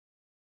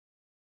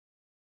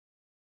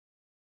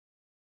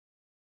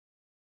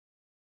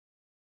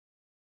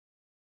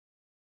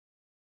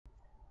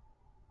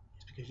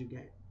because you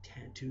got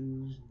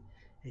tattoos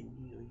and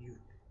you know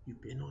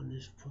you've been on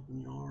this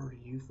fucking yard, or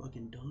you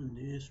fucking done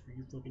this, or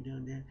you fucking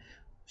done that.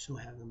 So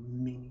have the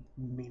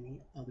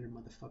many other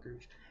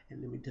motherfuckers.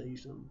 And let me tell you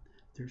something.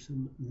 There's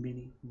some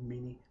many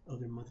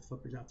other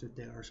motherfuckers out there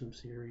that are some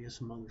serious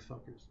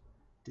motherfuckers.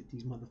 That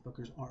these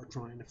motherfuckers are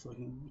trying to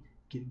fucking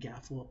get a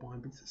gaffle up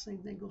on. But it's the same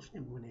thing goes for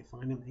them. When they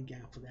find them, they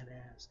gaffle that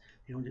ass.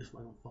 They don't just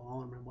fucking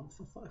fall on them. What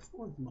the fuck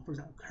for? The motherfuckers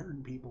out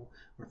hurting people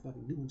or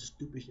fucking doing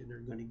stupid shit. They're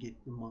gonna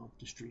get them off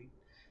the street.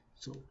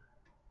 So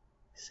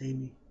save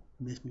me,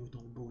 miss me with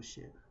all the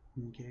bullshit.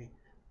 Okay?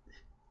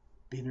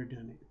 Been or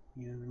done it.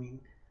 You know what I mean?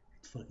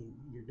 It's fucking,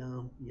 you're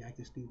dumb, you're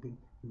acting stupid,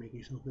 you're making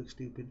yourself look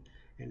stupid,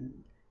 and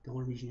the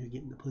only reason you're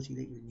getting the pussy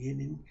that you're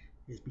getting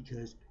is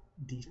because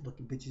these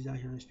fucking bitches out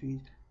here on the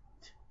streets,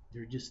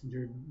 they're just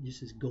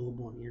as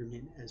gullible and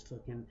arrogant as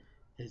fucking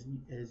as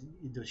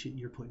the shit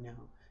you're putting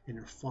out, and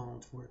they're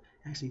falling for it.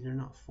 Actually, they're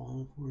not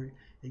falling for it.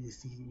 They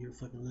just see that you're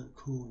fucking look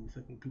cool, and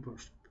fucking people are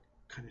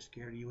kind of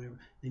scared of you, whatever.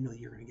 They know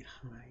you're gonna get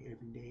high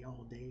every day,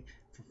 all day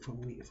from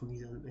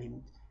these other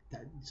and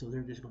that. So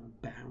they're just gonna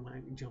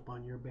bandwagon, jump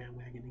on your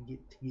bandwagon and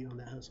get on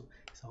that hustle.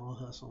 It's all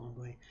hustle,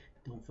 boy.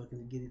 Don't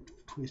fucking get it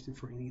twisted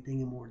for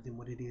anything more than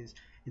what it is.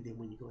 And then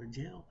when you go to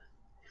jail,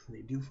 when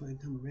they do fucking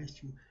come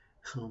arrest you,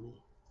 homie,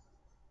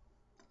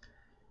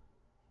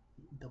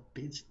 that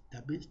bitch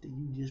that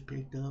you just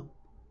picked up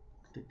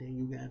the day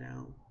you got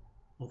out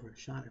over a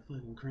shot at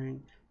fucking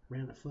crank,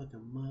 ran a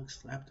fucking mug,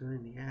 slapped her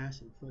in the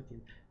ass, and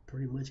fucking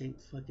pretty much ain't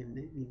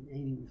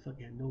even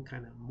fucking had no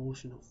kind of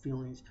emotional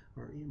feelings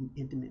or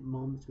intimate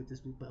moments with this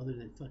people other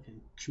than fucking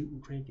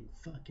shooting crank and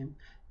fucking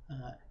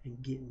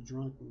and getting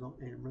drunk and go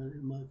and running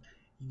a mug.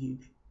 You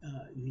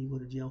you go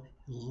to jail,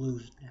 you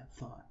lose that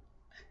thought,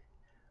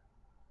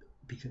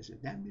 because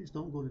if that bitch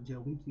don't go to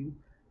jail with you,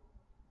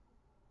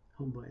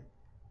 homeboy,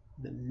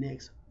 the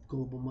next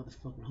global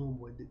motherfucking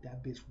homeboy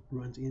that bitch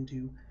runs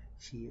into,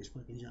 she is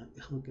fucking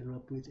hooking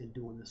up with and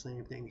doing the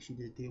same thing she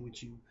just did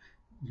with you.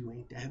 You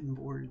ain't that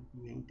important.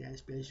 You ain't that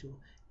special.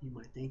 You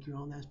might think you're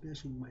all that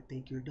special. You might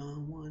think you're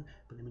Don Juan,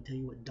 but let me tell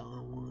you what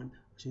Don Juan.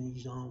 As soon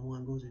as Don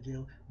Juan goes to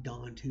jail,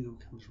 Don 2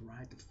 comes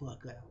right the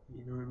fuck out.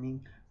 You know what I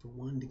mean? For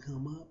one to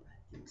come up,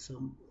 and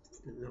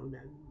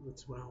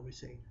that's what I always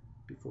say.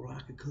 Before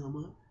I could come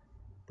up,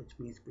 which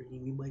means for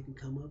anybody can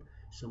come up,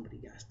 somebody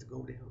got to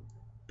go down.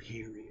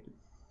 Period.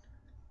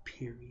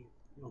 Period.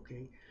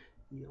 Okay.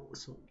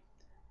 So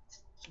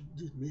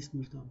just miss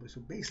me stuff. But so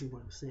basically,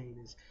 what I'm saying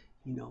is,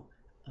 you know,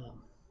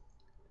 um,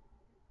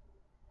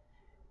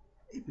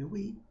 if you're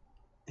weak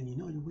and you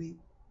know you're weak,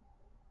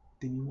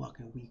 then you walk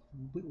in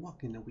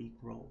a weak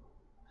role.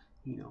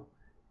 You know,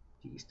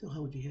 you can still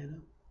hold your head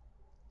up,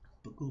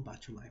 but go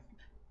about your life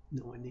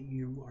knowing that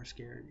you are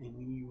scared and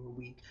you are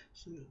weak.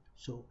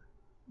 So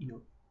you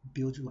know,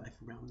 build your life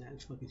around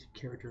that fucking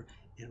character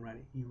and write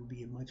it. You will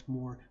be a much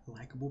more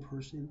likable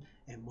person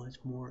and much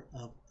more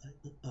of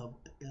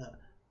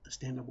a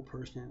standable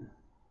person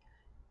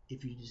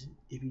if you just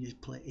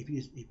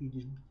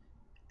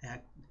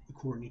act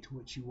according to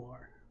what you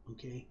are.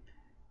 Okay,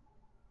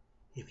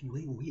 if you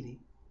ain't with it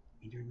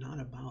and you're not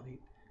about it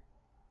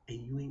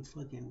and you ain't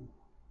fucking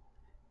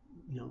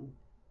you know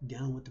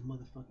down with the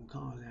motherfucking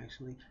cause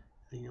actually,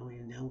 and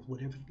down with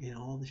whatever and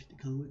all the shit that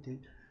comes with it,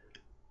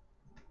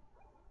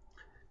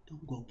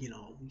 don't go get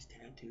all these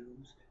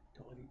tattoos,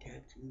 all these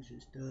tattoos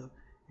and stuff,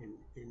 and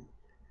and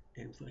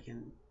and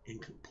fucking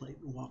and play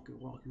walk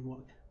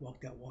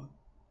that walk.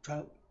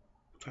 Try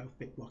try to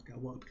fake walk that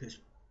walk, because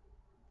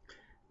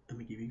let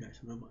me give you guys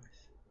some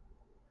advice.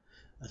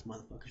 Us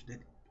motherfuckers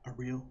that are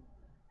real,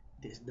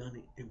 that's done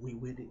it, and we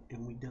with it,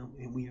 and we done,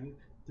 and we are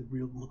the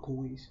real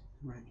McCoys,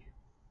 right?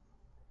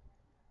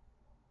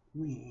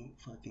 We ain't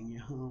fucking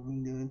your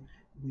homie, dude.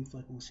 We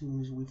fucking, as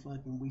soon as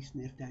we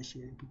sniff that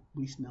shit,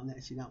 we smell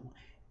that shit out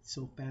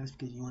so fast,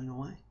 because you wanna know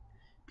why?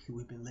 Because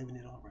we've been living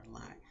it all our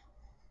life.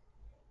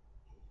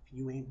 If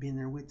you ain't been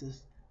there with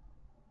us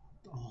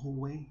the whole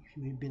way, if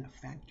you ain't been a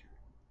factor,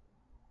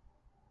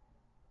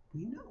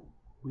 we know.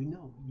 We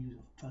know. You're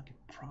a fucking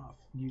prof.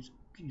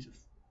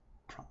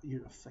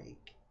 You're a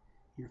fake.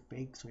 You're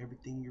fake, so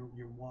everything, your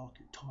walk,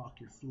 your talk,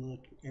 your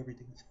look,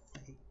 everything's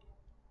fake.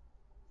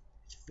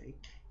 It's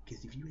fake.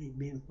 Because if you ain't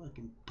been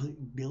fucking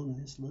building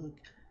this look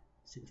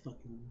since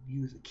fucking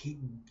you was a kid,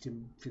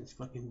 since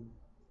fucking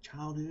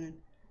childhood,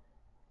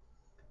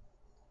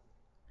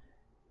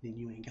 then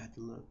you ain't got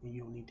the look, and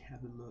you don't need to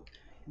have the look.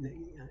 And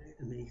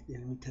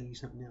let me tell you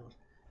something else.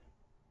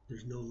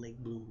 There's no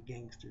late bloom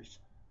gangsters,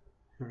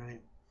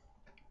 right?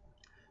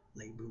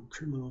 Late bloom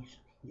criminals,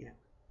 yeah.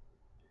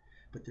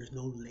 But there's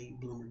no late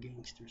bloomer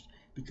gangsters,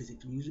 because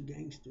if you're a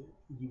gangster,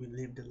 you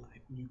lived a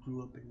life. You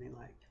grew up in it,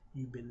 like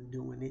you've been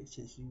doing it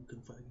since you can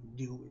fucking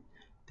do it.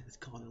 That's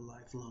called a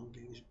lifelong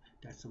gangster.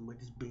 That's somebody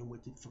that's been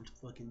with it from the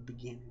fucking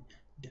beginning.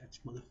 That's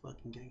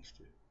motherfucking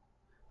gangster.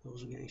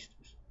 Those are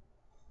gangsters.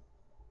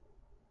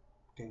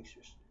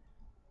 Gangsters.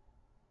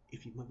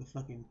 If you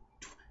motherfucking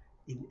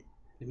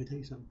let me tell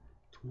you something.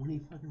 20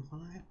 fucking 5.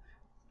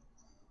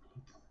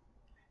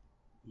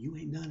 You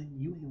ain't done it.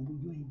 You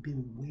ain't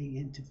been way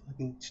into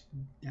fucking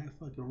that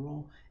fucking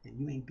role, and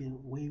you ain't been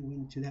way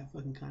into that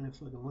fucking kind of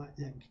fucking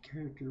that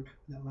character,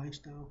 that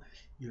lifestyle.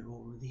 You're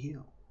over the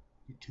hill.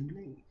 You're too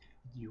late.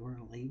 You're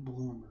a late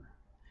bloomer.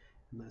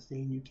 I'm not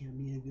saying you can't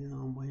be a good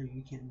homeboy or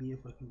you can't be a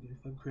fucking good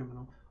fucking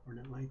criminal or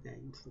nothing like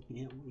that. You fucking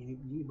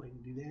anybody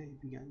can do that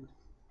if you got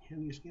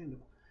handle your scandal,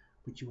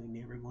 but you ain't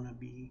never gonna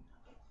be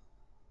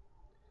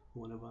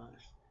one of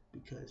us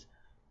because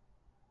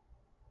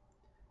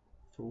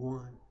for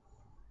one,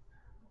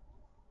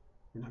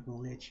 we're not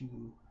gonna let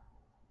you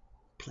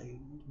play.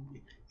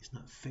 It's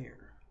not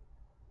fair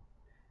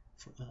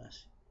for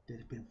us that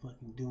have been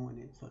fucking doing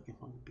it fucking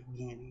from the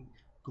beginning,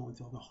 going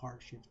through all the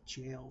hardships,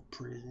 jail,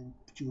 prison,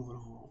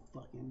 juvenile,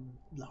 fucking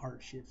the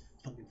hardships,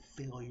 fucking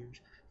failures,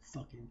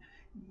 fucking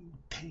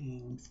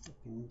pain,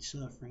 fucking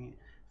suffering,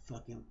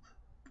 fucking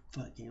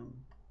fucking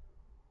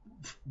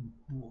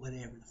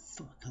whatever the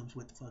fuck comes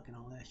with fucking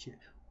all that shit.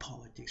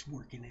 Politics,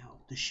 working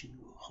out, the shoe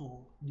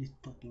hole, just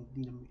fucking,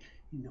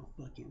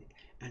 fucking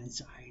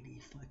anxiety,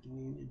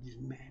 fucking, just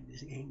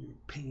madness, anger,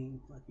 pain,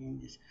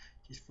 fucking, just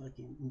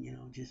fucking,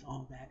 just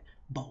all that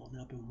balled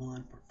up in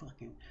one for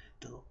fucking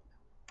the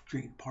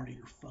great part of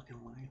your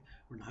fucking life.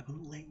 We're not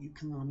gonna let you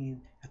come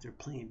in after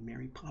playing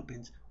Mary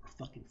Poppins or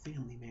fucking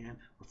Family Man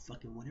or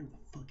fucking whatever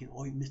the fucking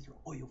Mr.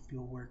 Oil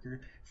Field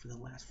Worker for the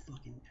last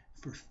fucking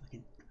first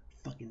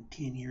fucking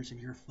 10 years of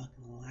your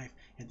fucking life,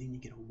 and then you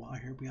get a wild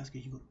hair because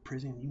you go to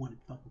prison and you want to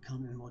fucking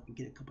come in and fucking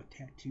get a couple of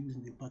tattoos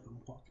and then fucking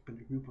walk up in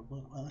a group of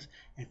us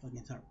and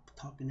fucking start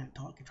talking that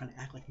talk and trying to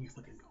act like you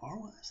fucking are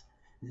us.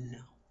 No,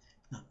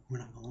 no, we're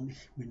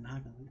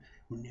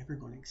never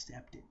gonna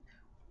accept it.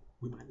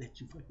 We might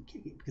let you fucking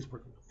kick it because we're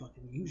gonna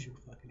fucking use your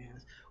fucking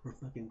ass or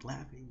fucking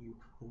laugh at you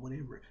or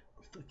whatever.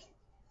 Or fucking,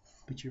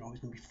 but you're always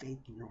gonna be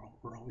faking.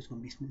 We're always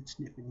gonna be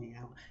sniffing you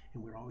out,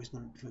 and we're always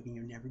gonna be fucking.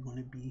 You're never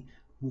gonna be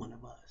one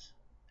of us.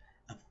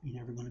 You're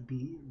never gonna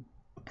be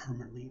a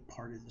permanently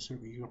part of the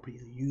circle. You're gonna be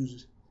a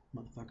used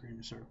motherfucker in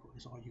the circle.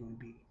 That's all you're gonna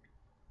be.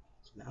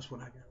 So that's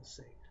what I gotta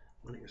say.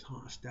 My name is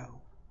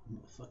Hostile. I'm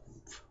a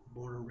fucking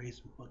born and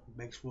raised in fucking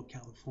Bakersfield,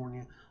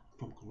 California. I'm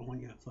from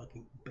Colonia,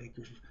 fucking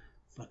Bakers,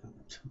 fucking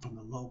from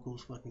the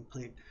locals, fucking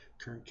played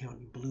Kern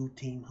County Blue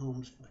Team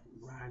Homes, fucking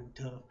riding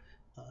tough.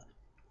 I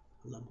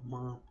love my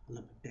mom, I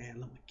love my dad, I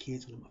love my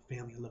kids, I love my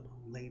family, I love my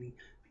old lady,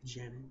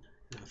 Janet,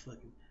 and I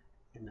fucking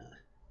and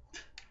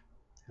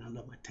I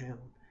love my town,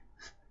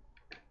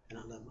 and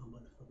I love my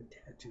motherfucking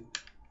tattoo.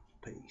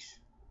 Peace.